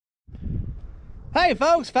Hey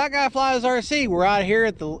folks, Fat Guy Flies RC. We're out here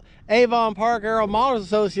at the Avon Park Aero Modelers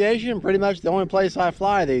Association, pretty much the only place I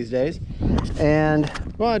fly these days. And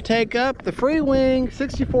I'm going to take up the Freewing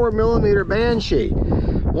 64mm Banshee.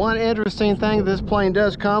 One interesting thing this plane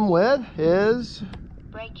does come with is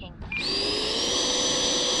braking.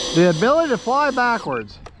 The ability to fly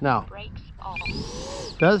backwards. Now, Brakes off.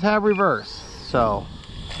 Does have reverse. So,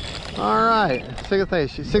 all right,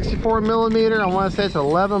 64mm. I want to say it's an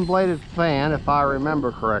 11 bladed fan if I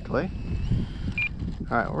remember correctly.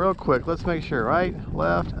 All right, real quick, let's make sure. Right,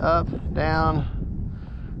 left, up, down,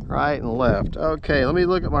 right, and left. Okay, let me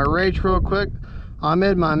look at my rates real quick. I'm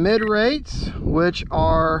in my mid rates, which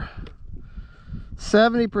are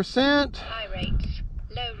 70%. High rates,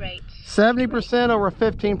 low rates. 70% over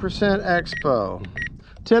 15% expo.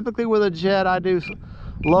 Typically with a jet, I do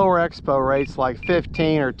lower expo rates like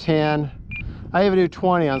 15 or 10. I even do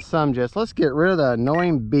 20 on some jets. Let's get rid of that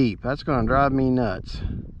annoying beep. That's going to drive me nuts.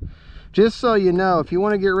 Just so you know, if you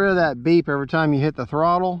want to get rid of that beep every time you hit the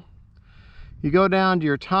throttle, you go down to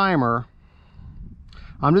your timer.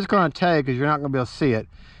 I'm just going to tell you because you're not going to be able to see it.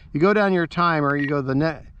 You go down to your timer, you go to the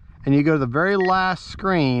net, and you go to the very last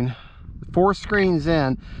screen, 4 screens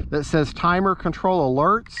in, that says timer control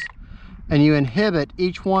alerts, and you inhibit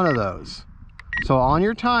each one of those. So on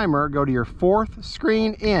your timer, go to your 4th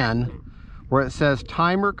screen in where it says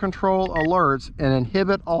timer control alerts and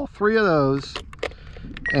inhibit all 3 of those,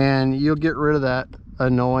 and you'll get rid of that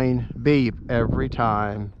annoying beep every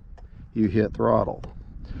time you hit throttle.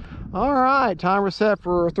 All right, timer set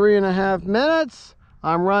for 3.5 minutes.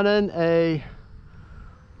 I'm running a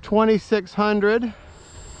 2600.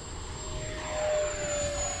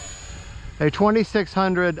 A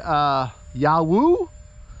 2600 Yahoo.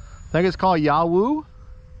 I think it's called Yahoo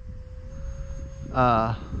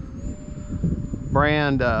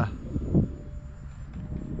brand.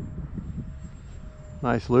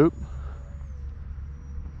 Nice loop.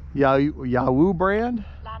 Yahoo brand.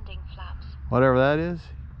 Landing flaps. Whatever that is.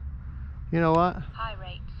 You know what? High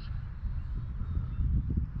rates.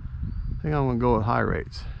 I think I'm gonna go with high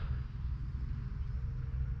rates.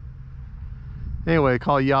 Anyway,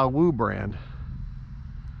 called Yahoo brand,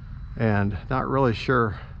 and not really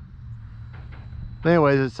sure.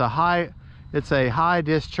 Anyways, it's a high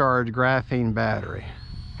discharge graphene battery.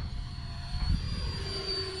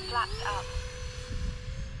 Flaps up.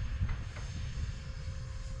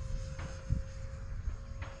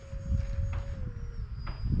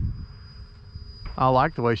 I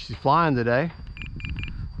like the way she's flying today.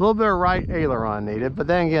 A little bit of right aileron needed, but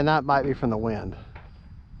then again, that might be from the wind.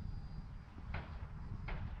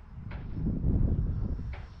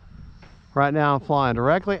 Right now I'm flying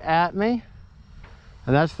directly at me,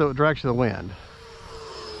 and that's the direction of the wind.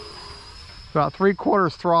 About 3/4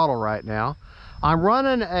 throttle right now. I'm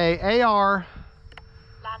running a AR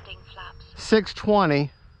Landing flaps. 620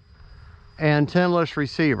 antenna-less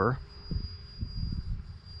receiver.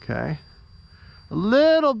 Okay. A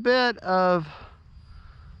little bit of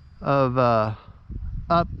up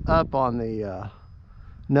on the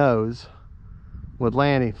nose with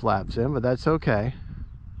landing flaps in, but that's okay.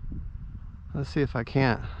 Let's see if I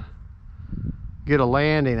can't get a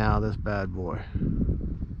landing out of this bad boy.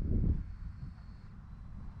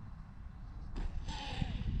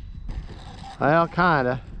 Well,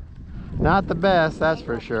 kinda. Not the best, that's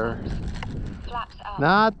for sure. Flaps up.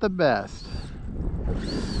 Not the best. All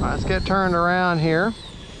right, let's get turned around here.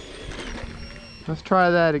 Let's try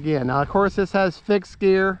that again. Now, of course, this has fixed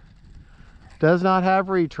gear. Does not have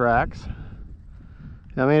retracts.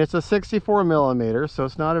 I mean, it's a 64mm, so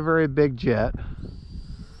it's not a very big jet.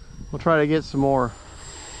 We'll try to get some more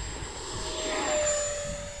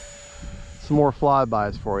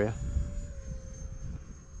flybys for you.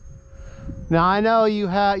 Now, I know you'll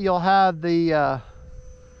have the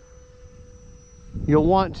you'll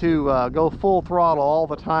want to go full throttle all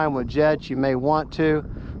the time with jets. You may want to,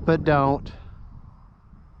 but don't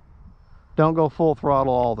go full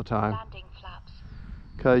throttle all the time, Landing flaps.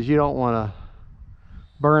 because you don't want to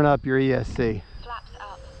burn up your ESC. Flaps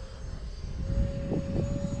up.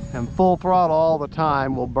 And full throttle all the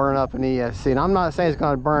time will burn up an ESC. And I'm not saying it's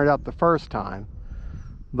going to burn it up the first time,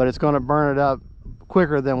 but it's going to burn it up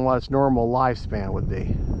quicker than what its normal lifespan would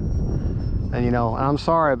be. And you know, I'm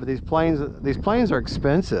sorry, but these planes are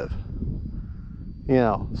expensive. You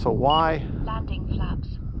know, so why Landing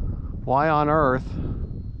flaps. why on earth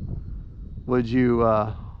would you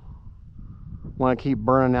want to keep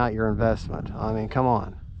burning out your investment? I mean, come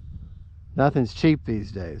on. Nothing's cheap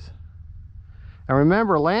these days. And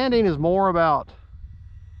remember, landing is more about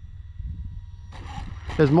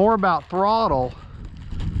throttle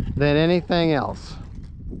than anything else.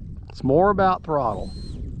 It's more about throttle.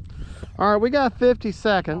 All right, we got 50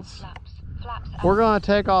 seconds. Flaps. Flaps up. We're going to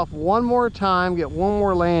take off one more time, get one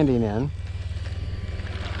more landing in.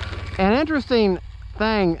 An interesting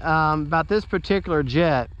thing about this particular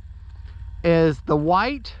jet is the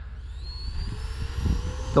white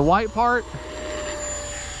part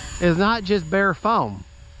is not just bare foam.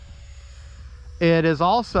 It is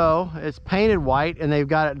also, it's painted white, and they've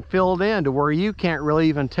got it filled in to where you can't really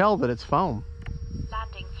even tell that it's foam.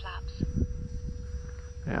 Landing flaps.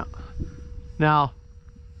 Yeah. Now,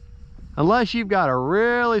 unless you've got a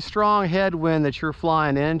really strong headwind that you're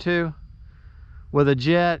flying into with a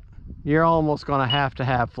jet, you're almost going to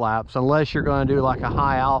have flaps, unless you're going to do like a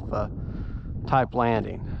high alpha type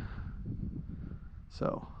landing.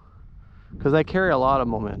 So, because they carry a lot of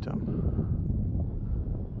momentum.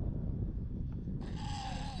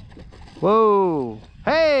 Whoa,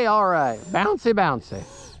 hey, all right, bouncy, bouncy.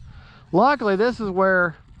 Luckily, this is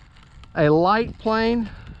where a light plane,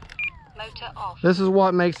 Motor off. this is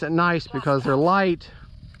what makes it nice, because they're light,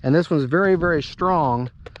 and this one's very, very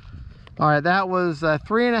strong. All right, that was a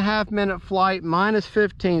 3.5 minute flight, minus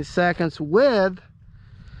 15 seconds with,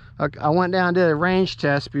 I went down and did a range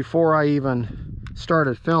test before I even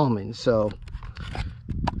started filming. So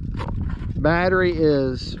battery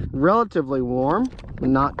is relatively warm,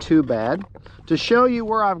 not too bad. To show you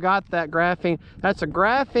where I've got that graphene, that's a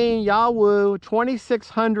graphene Yahoo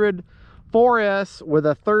 2600 4S with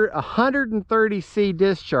a 130C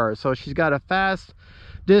discharge. So she's got a fast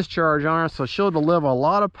discharge on her, so she'll deliver a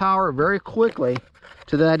lot of power very quickly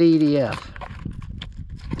to that EDF.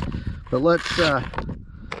 But let's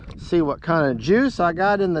see what kind of juice I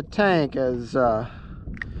got in the tank, as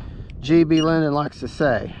GB Linden likes to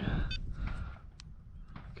say.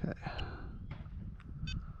 Okay,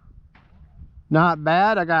 not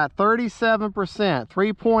bad. I got 37%,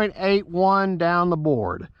 3.81 down the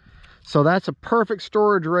board. So that's a perfect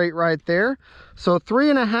storage rate right there. So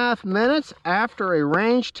 3.5 minutes after a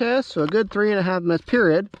range test, so a good 3.5 minutes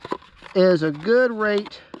period, is a good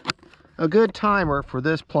rate, a good timer for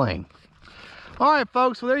this plane. All right,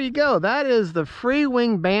 folks, well, there you go. That is the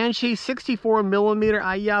Freewing Banshee 64mm.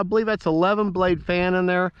 I believe that's 11 blade fan in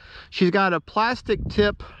there. She's got a plastic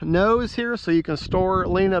tip nose here, so you can store,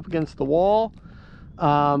 lean up against the wall.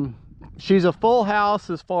 She's a full house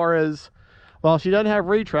as far as, well, she doesn't have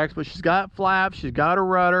retracts, but she's got flaps, she's got a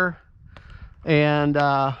rudder, and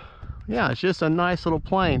yeah, it's just a nice little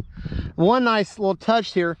plane. One nice little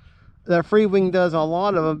touch here that Freewing does a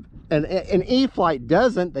lot of them, and e-flite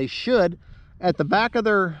doesn't, they should. At the back of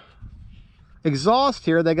their exhaust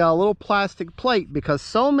here, they got a little plastic plate, because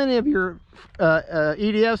so many of your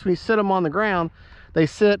EDFs, when you sit them on the ground, they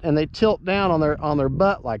sit and they tilt down on their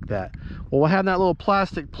butt like that. Well, having that little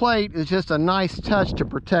plastic plate is just a nice touch to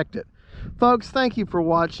protect it. Folks, thank you for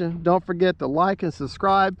watching. Don't forget to like and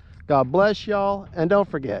subscribe. God bless y'all, and don't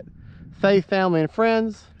forget, faith, family, and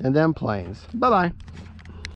friends, and them planes. Bye-bye.